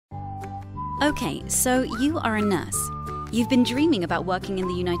Okay, so you are a nurse. You've been dreaming about working in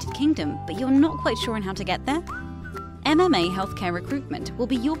the United Kingdom, but you're not quite sure on how to get there? MMA Healthcare Recruitment will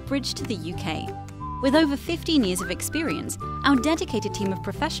be your bridge to the UK. With over 15 years of experience, our dedicated team of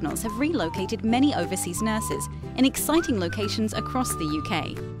professionals have relocated many overseas nurses in exciting locations across the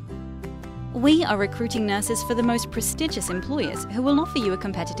UK. We are recruiting nurses for the most prestigious employers who will offer you a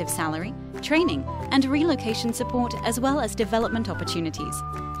competitive salary, training, and relocation support as well as development opportunities.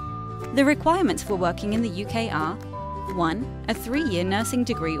 The requirements for working in the UK are 1. A 3-year nursing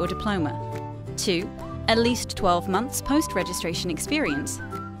degree or diploma. 2. At least 12 months post-registration experience.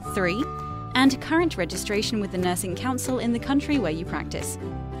 3. And current registration with the Nursing Council in the country where you practice.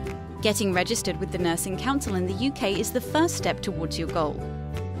 Getting registered with the Nursing Council in the UK is the first step towards your goal.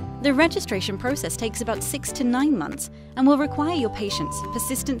 The registration process takes about 6 to 9 months and will require your patience,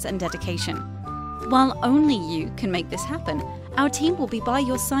 persistence and dedication. While only you can make this happen, our team will be by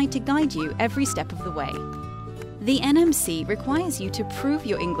your side to guide you every step of the way. The NMC requires you to prove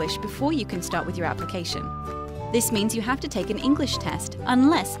your English before you can start with your application. This means you have to take an English test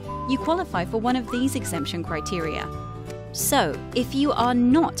unless you qualify for one of these exemption criteria. So, if you are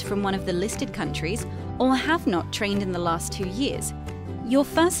not from one of the listed countries or have not trained in the last 2 years, your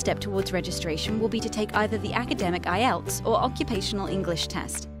first step towards registration will be to take either the academic IELTS or occupational English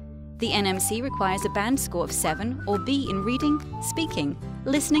test. The NMC requires a band score of 7 or B in reading, speaking,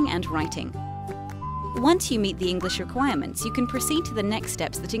 listening and writing. Once you meet the English requirements, you can proceed to the next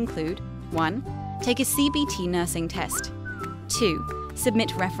steps that include 1. Take a CBT nursing test. 2.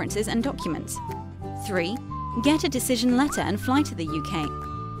 Submit references and documents. 3. Get a decision letter and fly to the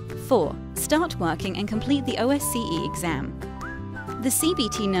UK. 4. Start working and complete the OSCE exam. The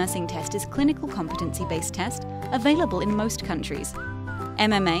CBT nursing test is a clinical competency-based test available in most countries.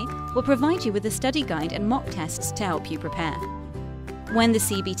 MMA will provide you with a study guide and mock tests to help you prepare. When the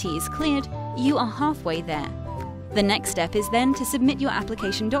CBT is cleared, you are halfway there. The next step is then to submit your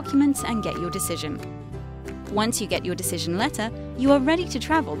application documents and get your decision. Once you get your decision letter, you are ready to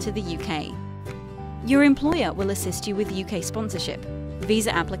travel to the UK. Your employer will assist you with UK sponsorship,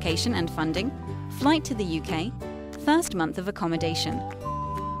 visa application and funding, flight to the UK, first month of accommodation.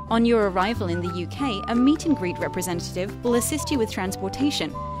 On your arrival in the UK, a meet and greet representative will assist you with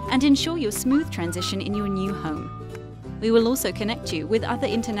transportation and ensure your smooth transition in your new home. We will also connect you with other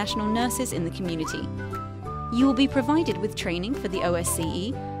international nurses in the community. You will be provided with training for the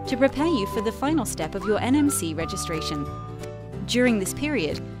OSCE to prepare you for the final step of your NMC registration. During this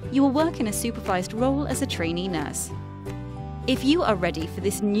period, you will work in a supervised role as a trainee nurse. If you are ready for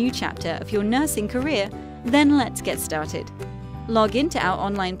this new chapter of your nursing career, then let's get started. Log into our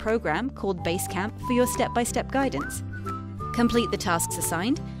online program called Basecamp for your step-by-step guidance. Complete the tasks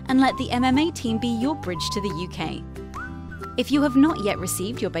assigned and let the MMA team be your bridge to the UK. If you have not yet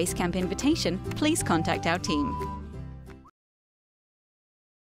received your Basecamp invitation, please contact our team.